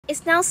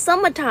It's now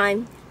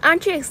summertime.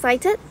 Aren't you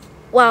excited?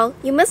 Well,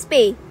 you must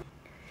be.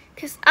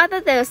 Because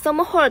other than the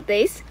summer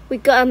holidays, we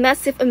got a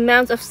massive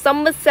amount of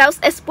summer sales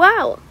as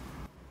well.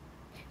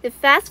 The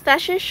fast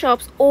fashion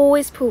shops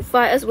always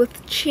provide us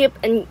with cheap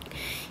and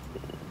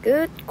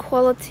good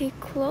quality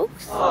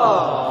clothes.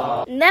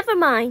 Never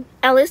mind,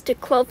 at least the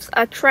clothes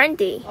are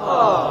trendy.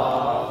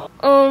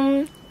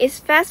 Is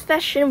fast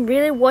fashion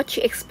really what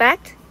you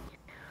expect?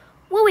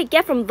 What we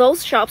get from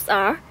those shops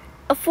are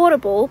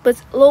affordable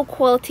but low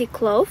quality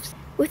clothes.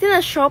 Within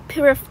a short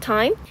period of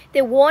time,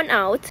 they worn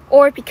out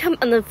or become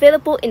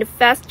unavailable in the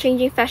fast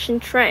changing fashion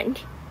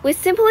trend. We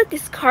simply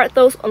discard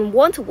those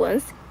unwanted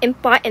ones and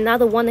buy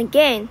another one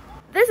again.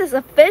 This is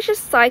a vicious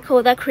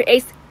cycle that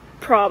creates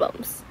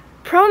problems.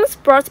 Problems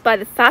brought by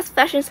the fast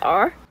fashions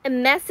are a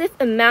massive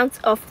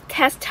amount of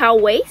textile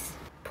waste,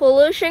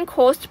 pollution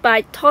caused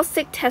by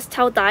toxic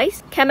textile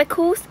dyes,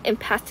 chemicals, and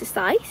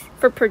pesticides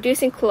for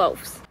producing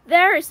clothes.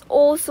 There is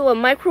also a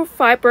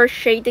microfiber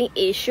shading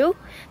issue.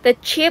 The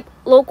cheap,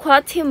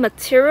 low-quality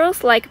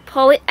materials like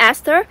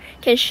polyester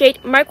can shade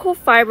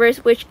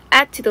microfibers which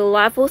add to the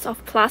levels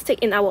of plastic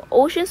in our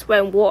oceans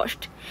when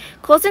washed,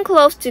 causing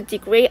clothes to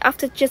degrade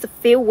after just a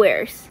few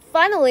wears.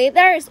 Finally,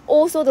 there is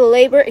also the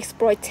labor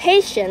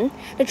exploitation.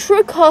 The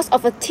true cost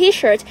of a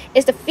t-shirt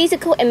is the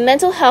physical and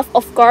mental health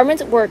of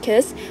garment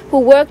workers who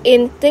work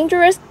in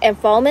dangerous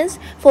environments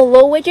for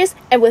low wages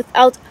and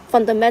without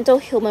fundamental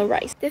human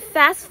rights. The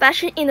fast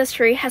fashion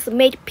industry has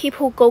made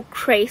people go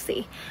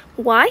crazy.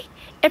 Why?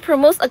 It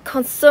promotes a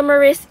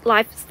consumerist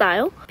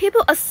lifestyle.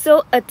 People are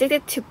so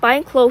addicted to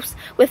buying clothes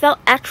without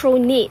actual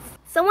needs.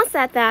 Someone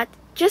said that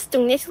just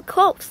donate the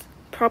clothes,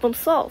 problem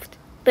solved.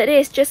 But it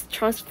is just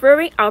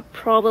transferring our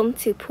problem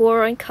to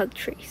poorer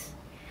countries.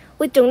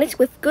 We donate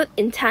with good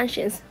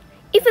intentions,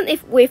 even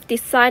if we've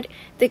decided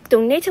the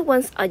donated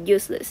ones are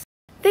useless.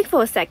 Think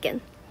for a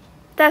second.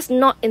 There's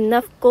not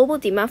enough global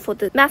demand for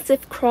the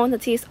massive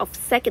quantities of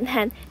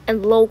second-hand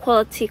and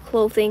low-quality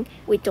clothing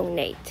we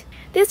donate.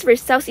 This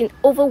results in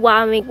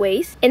overwhelming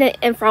waste and an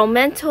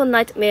environmental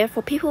nightmare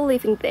for people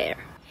living there.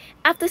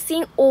 After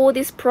seeing all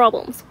these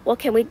problems, what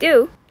can we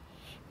do?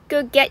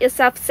 Go get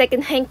yourself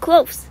second-hand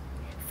clothes.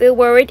 Feel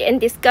worried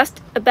and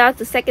disgusted about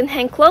the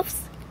second-hand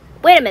clothes?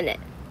 Wait a minute,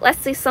 let's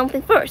see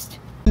something first.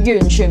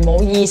 完全冇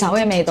二手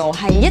嘅味道，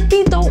係一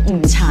啲都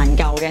唔殘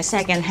舊嘅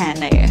second hand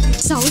嚟嘅，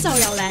手袖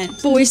又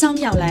靚，背心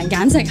又靚，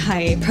簡直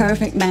係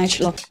perfect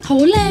match 咯，好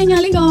靚啊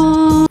呢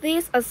個。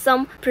These are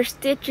some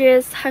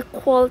prestigious, high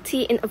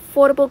quality and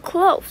affordable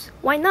clothes.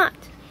 Why not?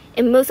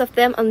 And most of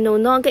them are no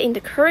longer in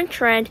the current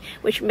trend,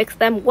 which makes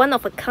them one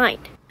of a kind.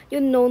 You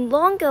no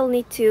longer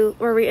need to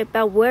worry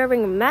about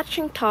wearing a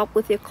matching top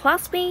with your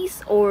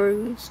classmates or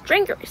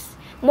stringers.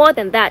 More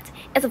than that,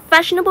 as a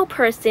fashionable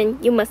person,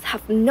 you must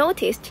have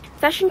noticed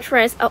fashion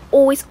trends are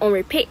always on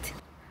repeat.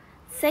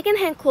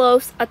 Second-hand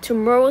clothes are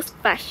tomorrow's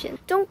fashion.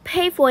 Don't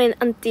pay for an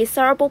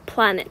undesirable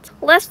planet.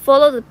 Let's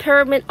follow the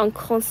pyramid on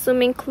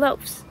consuming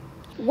clothes.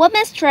 One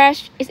man's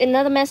trash is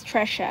another man's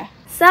treasure.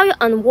 Sell your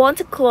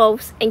unwanted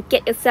clothes and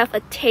get yourself a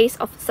taste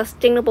of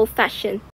sustainable fashion.